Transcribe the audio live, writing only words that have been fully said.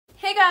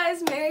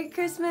guys, Merry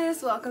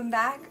Christmas! Welcome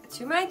back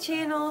to my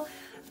channel.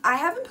 I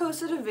haven't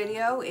posted a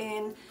video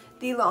in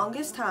the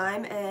longest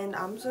time and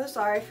I'm so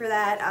sorry for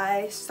that.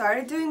 I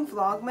started doing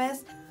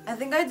Vlogmas. I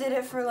think I did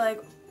it for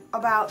like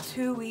about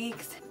 2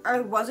 weeks. I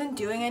wasn't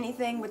doing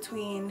anything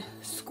between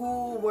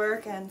school,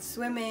 work, and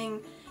swimming.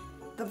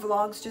 The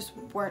vlogs just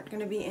weren't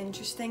going to be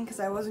interesting because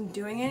I wasn't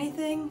doing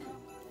anything.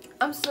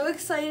 I'm so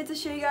excited to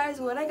show you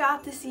guys what I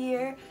got this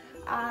year.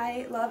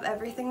 I love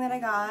everything that I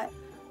got.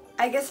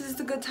 I guess this is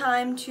a good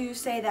time to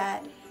say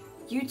that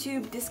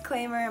YouTube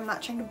disclaimer, I'm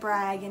not trying to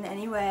brag in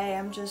any way.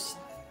 I'm just,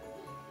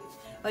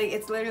 like,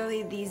 it's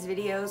literally these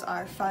videos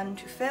are fun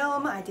to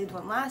film. I did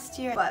one last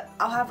year, but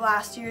I'll have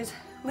last year's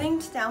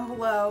linked down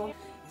below.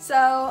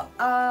 So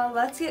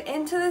let's get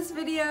into this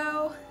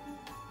video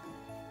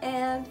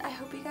and I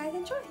hope you guys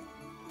enjoy.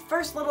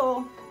 First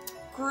little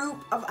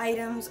group of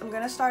items I'm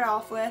gonna start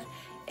off with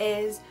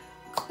is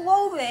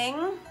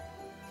clothing.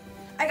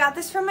 I got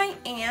this from my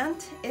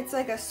aunt. It's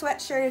like a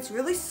sweatshirt. It's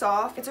really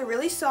soft. It's a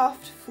really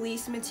soft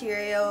fleece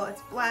material.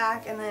 It's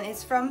black and then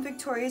it's from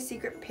Victoria's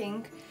Secret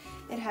Pink.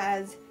 It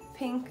has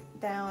pink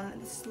down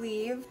the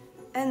sleeve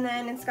and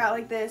then it's got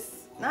like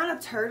this, not a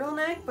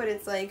turtleneck, but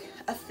it's like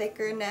a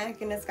thicker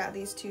neck and it's got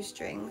these 2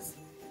 strings.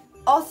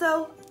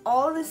 Also,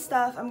 all of this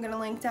stuff I'm gonna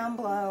link down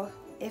below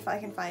if I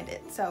can find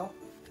it. So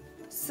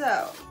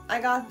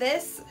I got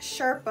this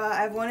Sherpa.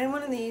 I've wanted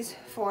one of these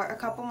for a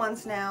couple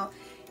months now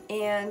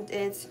and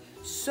it's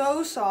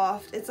so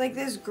soft. It's like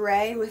this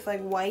gray with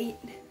like white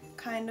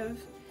kind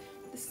of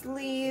the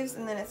sleeves,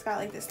 and then it's got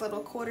like this little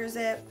quarter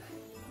zip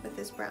with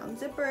this brown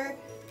zipper.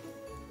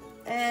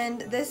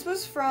 And this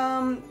was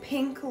from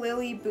Pink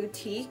Lily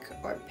Boutique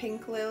or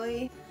Pink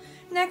Lily.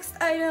 Next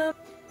item,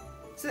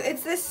 so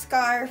it's this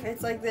scarf.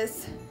 It's like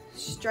this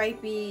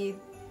stripy,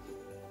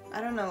 I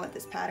don't know what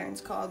this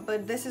pattern's called,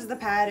 but this is the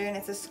pattern.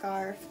 It's a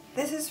scarf.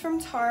 This is from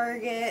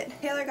Target.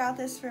 Taylor got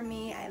this for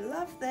me. I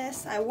love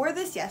this. I wore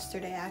this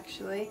yesterday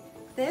actually.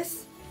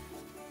 This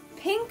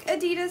pink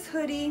Adidas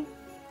hoodie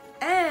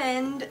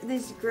and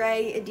this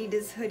gray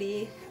Adidas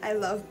hoodie. I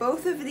love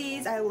both of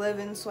these. I live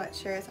in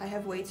sweatshirts. I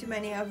have way too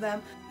many of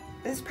them.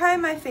 This is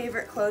probably my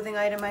favorite clothing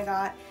item I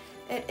got.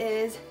 It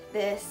is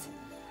this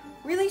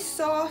really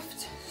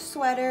soft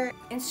sweater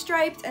and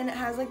striped, and it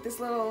has like this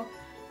little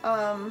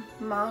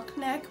mock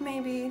neck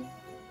maybe.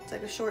 It's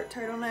like a short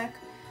turtleneck.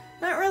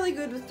 Not really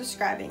good with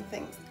describing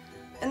things.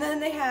 And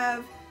then they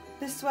have,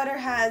 this sweater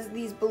has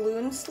these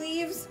balloon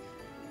sleeves.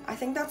 I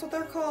think that's what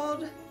they're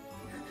called.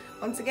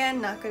 Once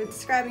again, not good at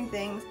describing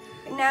things.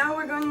 Now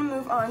we're going to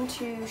move on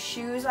to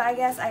shoes, I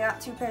guess. I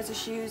got 2 pairs of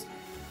shoes.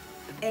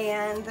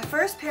 And the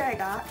first pair I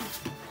got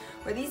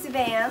were these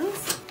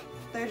Vans.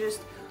 They're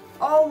just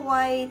all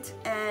white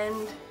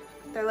and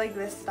they're like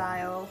this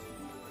style.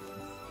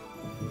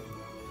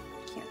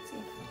 Can't see.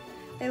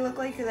 They look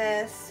like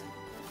this.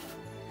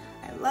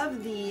 I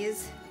love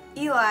these.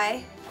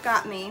 Eli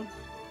got me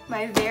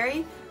my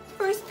very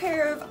first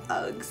pair of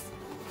Uggs.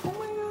 Oh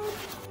my god.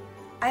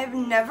 I've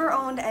never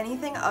owned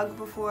anything Ugg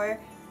before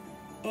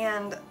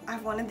and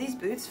I've wanted these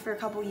boots for a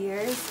couple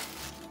years.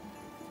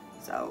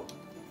 So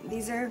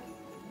these are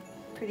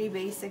pretty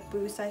basic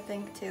boots I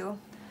think too.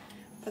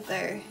 But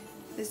they're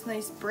this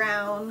nice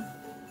brown,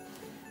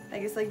 I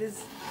guess like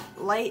this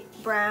light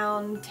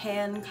brown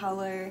tan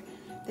color.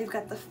 They've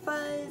got the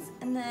fuzz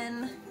and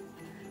then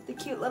the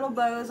cute little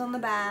bows on the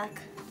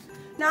back.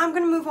 Now I'm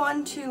gonna move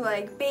on to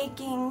like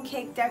baking,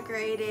 cake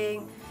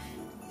decorating,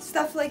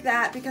 stuff like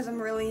that because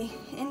I'm really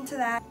into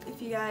that.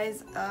 If you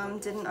guys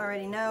didn't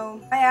already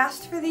know, I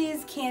asked for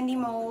these candy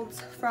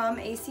molds from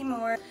AC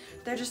Moore.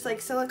 They're just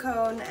like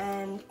silicone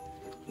and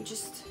you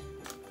just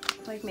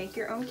like make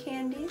your own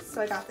candies.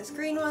 So I got this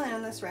green one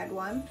and this red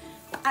one.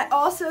 I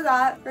also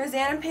got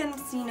Rosanna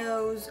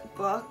Pansino's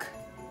book.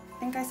 I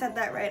think I said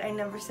that right. I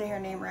never say her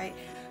name right.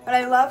 But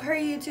I love her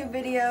YouTube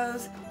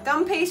videos.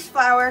 Gum paste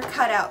flower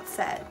cutout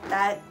set.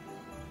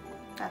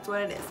 That's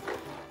what it is.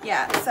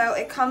 Yeah, so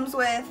it comes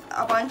with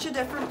a bunch of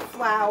different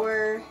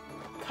flower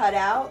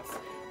cutouts.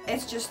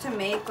 It's just to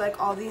make like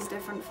all these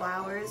different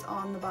flowers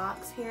on the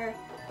box here.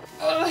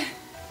 Ugh.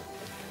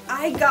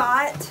 I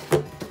got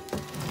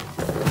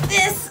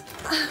this.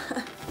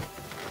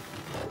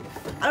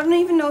 I don't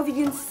even know if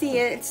you can see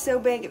it. It's so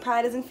big, it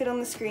probably doesn't fit on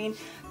the screen.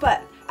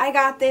 But I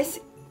got this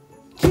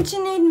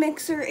KitchenAid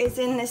mixer. Is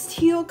in this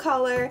teal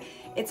color.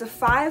 It's a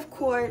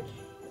 5-quart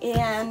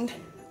and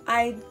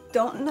I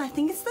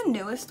think it's the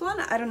newest one.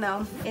 I don't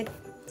know.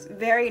 It's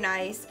very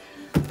nice.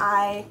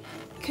 I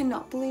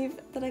cannot believe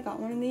that I got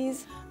one of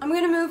these. I'm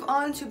gonna move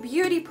on to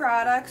beauty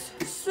products.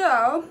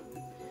 So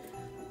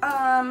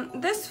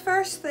this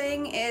first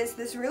thing is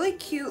this really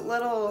cute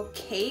little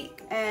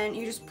cake and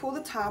you just pull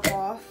the top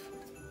off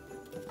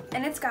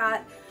and it's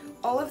got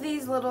all of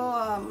these little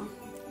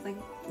like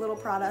little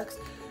products.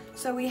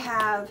 So we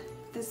have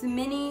this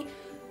mini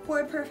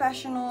Pore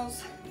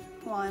Professionals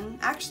one.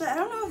 Actually, I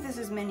don't know if this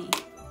is mini.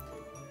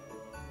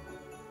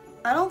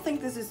 I don't think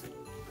this is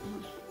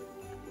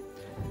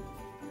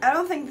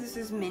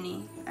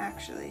mini,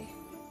 actually.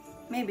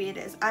 Maybe it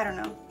is, I don't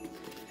know.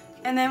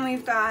 And then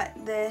we've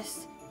got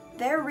this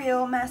They're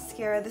Real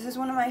mascara. This is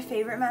one of my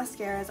favorite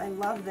mascaras. I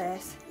love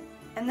this.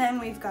 And then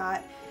we've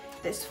got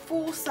this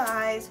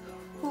full-size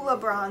Hoola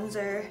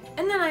bronzer.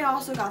 And then I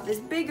also got this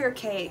bigger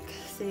cake.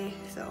 See,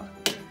 so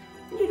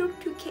little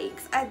 2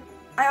 cakes.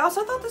 I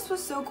also thought this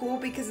was so cool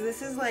because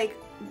this is like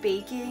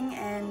baking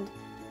and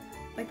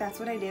like that's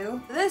what I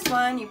do. This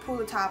one, you pull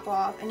the top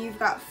off and you've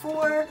got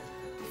 4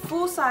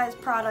 full-size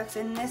products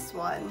in this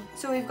one.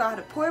 So we've got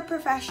a Pore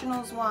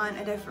Professionals one,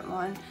 a different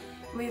one.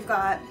 We've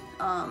got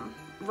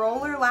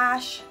Roller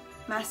Lash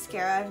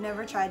mascara. I've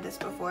never tried this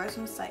before,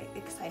 so I'm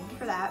excited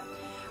for that.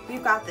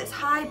 We've got this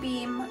High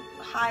Beam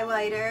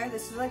highlighter.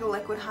 This is like a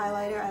liquid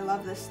highlighter. I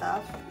love this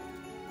stuff.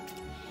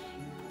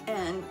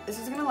 And this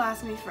is gonna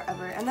last me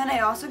forever. And then I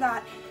also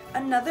got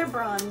another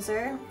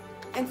bronzer.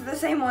 It's the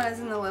same one as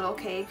in the little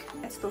cake.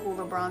 It's the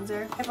Hoola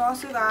bronzer. I've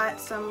also got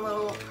some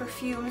little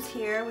perfumes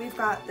here. We've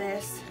got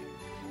this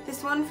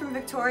one from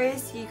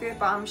Victoria's Secret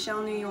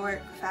Bombshell New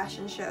York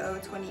Fashion Show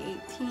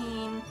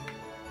 2018.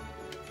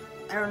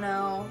 I don't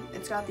know.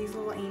 It's got these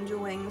little angel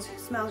wings. It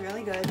smells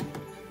really good.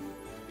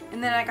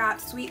 And then I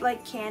got Sweet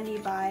Like Candy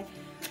by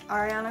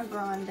Ariana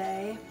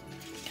Grande.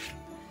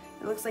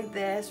 It looks like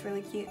this,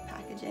 really cute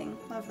packaging.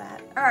 Love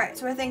that. Alright,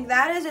 so I think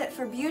that is it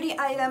for beauty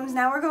items.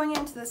 Now we're going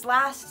into this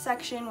last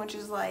section, which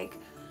is like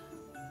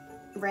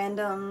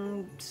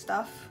random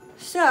stuff.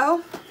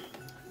 So,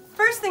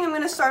 first thing I'm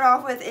going to start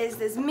off with is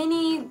this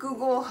mini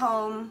Google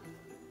Home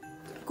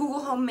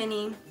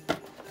Mini.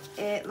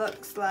 It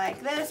looks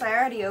like this. I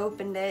already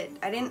opened it.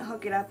 I didn't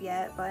hook it up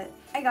yet, but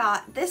I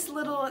got this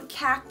little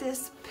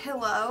cactus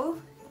pillow.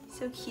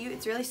 So cute.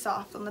 It's really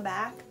soft on the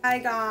back. I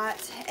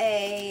got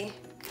a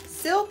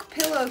silk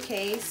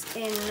pillowcase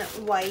in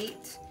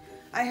white.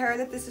 I heard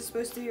that this is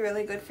supposed to be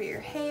really good for your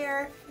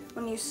hair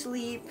when you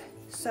sleep,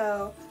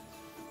 so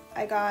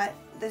I got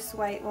this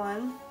white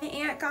one. My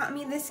aunt got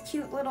me this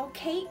cute little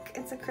cake.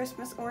 It's a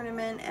Christmas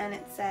ornament and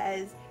it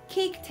says,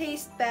 "Cake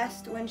tastes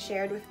best when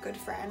shared with good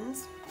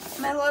friends."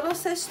 My little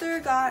sister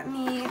got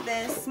me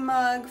this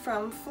mug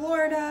from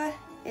Florida.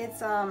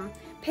 It's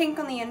pink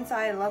on the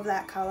inside. I love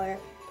that color.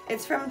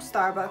 It's from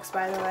Starbucks,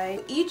 by the way.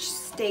 Each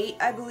state,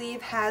 I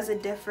believe, has a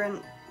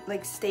different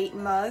like state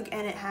mug,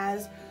 and it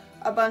has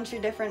a bunch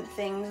of different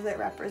things that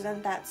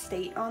represent that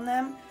state on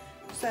them.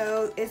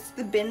 So it's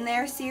the Been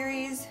There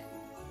series,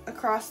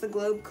 Across the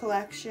Globe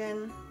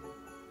collection.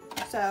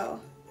 So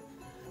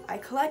I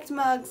collect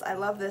mugs. I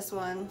love this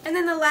one. And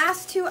then the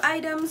last 2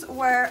 items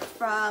were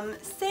from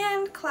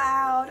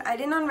SandCloud. I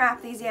didn't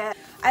unwrap these yet.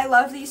 I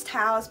love these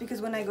towels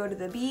because when I go to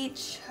the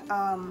beach,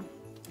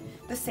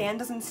 the sand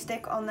doesn't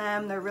stick on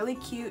them. They're really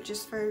cute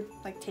just for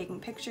like taking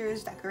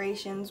pictures,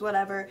 decorations,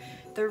 whatever.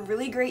 They're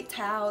really great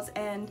towels,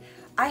 and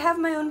I have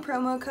my own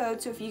promo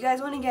code, so if you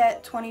guys want to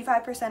get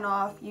 25%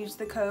 off, use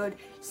the code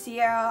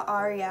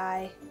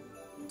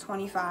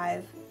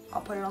CieraREI25.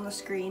 I'll put it on the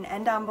screen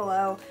and down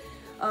below.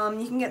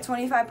 You can get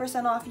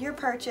 25% off your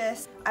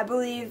purchase. I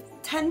believe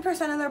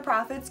 10% of their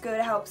profits go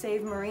to help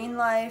save marine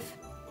life.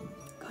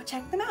 Go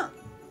check them out.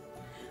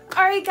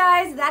 Alright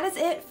guys, that is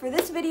it for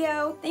this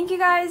video. Thank you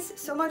guys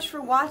so much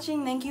for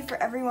watching. Thank you for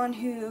everyone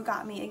who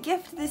got me a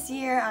gift this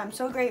year. I'm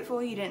so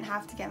grateful. You didn't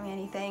have to get me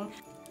anything.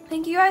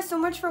 Thank you guys so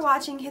much for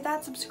watching. Hit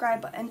that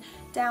subscribe button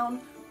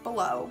down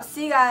below.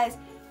 See you guys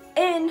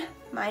in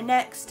my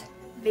next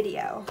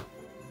video.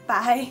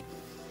 Bye.